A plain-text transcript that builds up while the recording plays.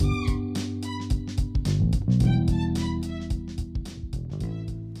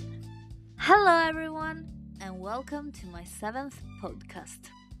welcome to my 7th podcast.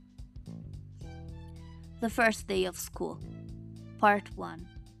 The first day of school, part 1.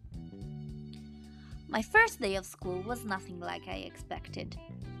 My first day of school was nothing like I expected.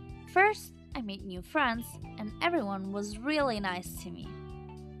 First, I made new friends, and everyone was really nice to me.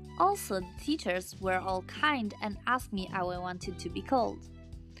 Also, the teachers were all kind and asked me how I wanted to be called.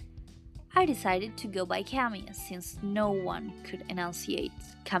 I decided to go by Cami since no one could enunciate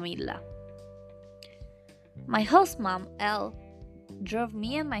Camilla. My host mom, Elle, drove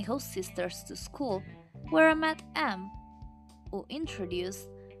me and my host sisters to school, where I met M, who introduced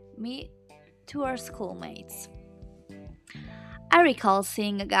me to our schoolmates. I recall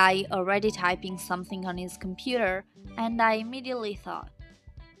seeing a guy already typing something on his computer, and I immediately thought,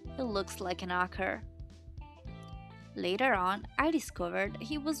 it looks like an hacker. Later on, I discovered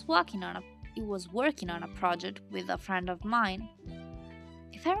he was working on a project with a friend of mine.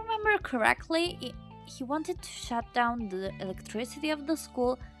 If I remember correctly, he wanted to shut down the electricity of the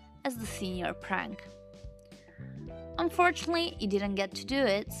school as the senior prank. Unfortunately, he didn't get to do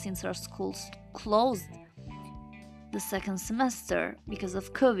it since our schools closed the second semester because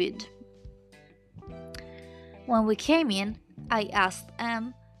of COVID. When we came in, I asked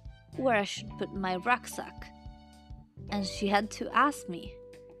Em where I should put my rucksack, and she had to ask me,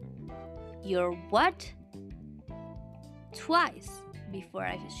 "Your what?" twice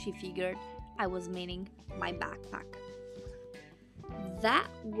before she figured I was meaning my backpack. That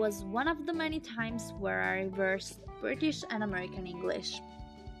was one of the many times where I reversed British and American English.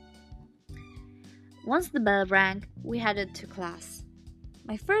 Once the bell rang, we headed to class.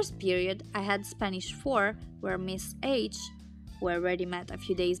 My first period, I had Spanish 4, where Miss H, who I already met a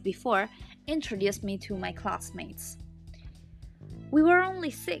few days before, introduced me to my classmates. We were only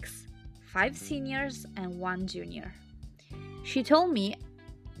 6, 5 seniors and 1 junior. She told me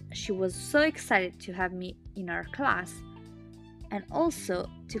she was so excited to have me in her class, and also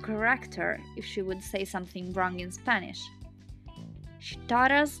to correct her if she would say something wrong in Spanish. She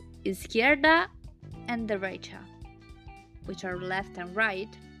taught us izquierda and derecha, which are left and right,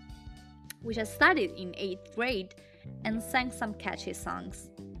 which I studied in 8th grade and sang some catchy songs.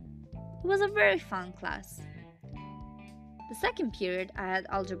 It was a very fun class. The second period, I had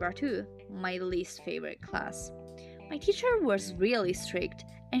Algebra 2, my least favorite class. My teacher was really strict,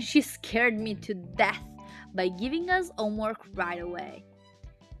 and she scared me to death by giving us homework right away.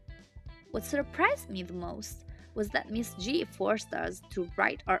 What surprised me the most was that Miss G forced us to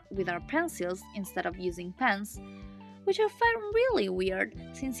write with our pencils instead of using pens, which I found really weird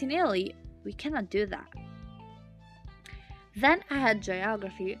since in Italy we cannot do that. Then I had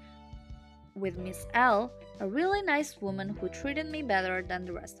Geography with Miss L, a really nice woman who treated me better than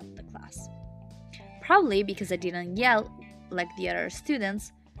the rest of the class. Probably because I didn't yell like the other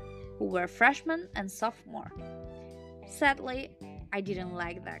students who were freshmen and sophomore. Sadly, I didn't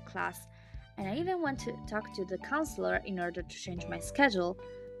like that class, and I even went to talk to the counselor in order to change my schedule,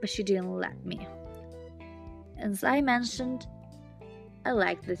 but she didn't let me. As I mentioned, I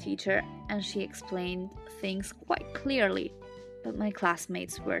liked the teacher and she explained things quite clearly, but my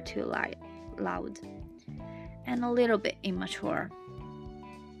classmates were too loud and a little bit immature.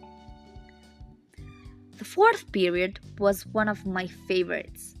 The fourth period was one of my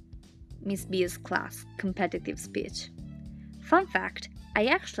favorites, Miss B's class, competitive speech. Fun fact, I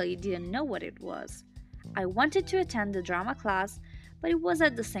actually didn't know what it was. I wanted to attend the drama class, but it was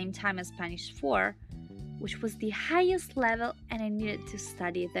at the same time as Spanish 4, which was the highest level, and I needed to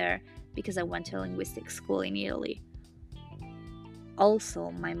study there because I went to a linguistic school in Italy.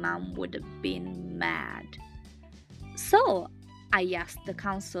 Also, my mom would have been mad. So, I asked the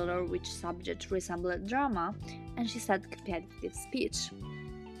counselor which subject resembled drama, and she said competitive speech.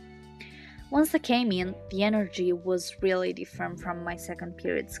 Once I came in, the energy was really different from my second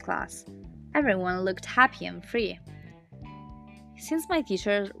period's class. Everyone looked happy and free. Since my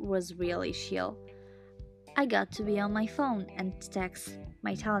teacher was really chill, I got to be on my phone and text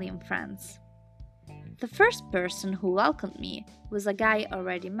my Italian friends. The first person who welcomed me was a guy I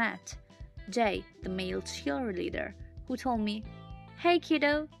already met, Jay, the male cheerleader, who told me, "Hey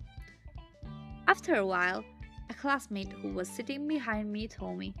kiddo." After a while, a classmate who was sitting behind me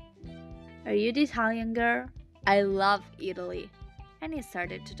told me, "Are you the Italian girl? I love Italy." And he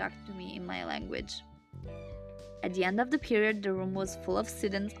started to talk to me in my language. At the end of the period, the room was full of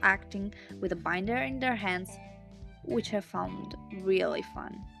students acting with a binder in their hands, which I found really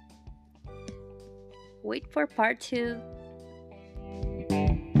fun. Wait for part 2.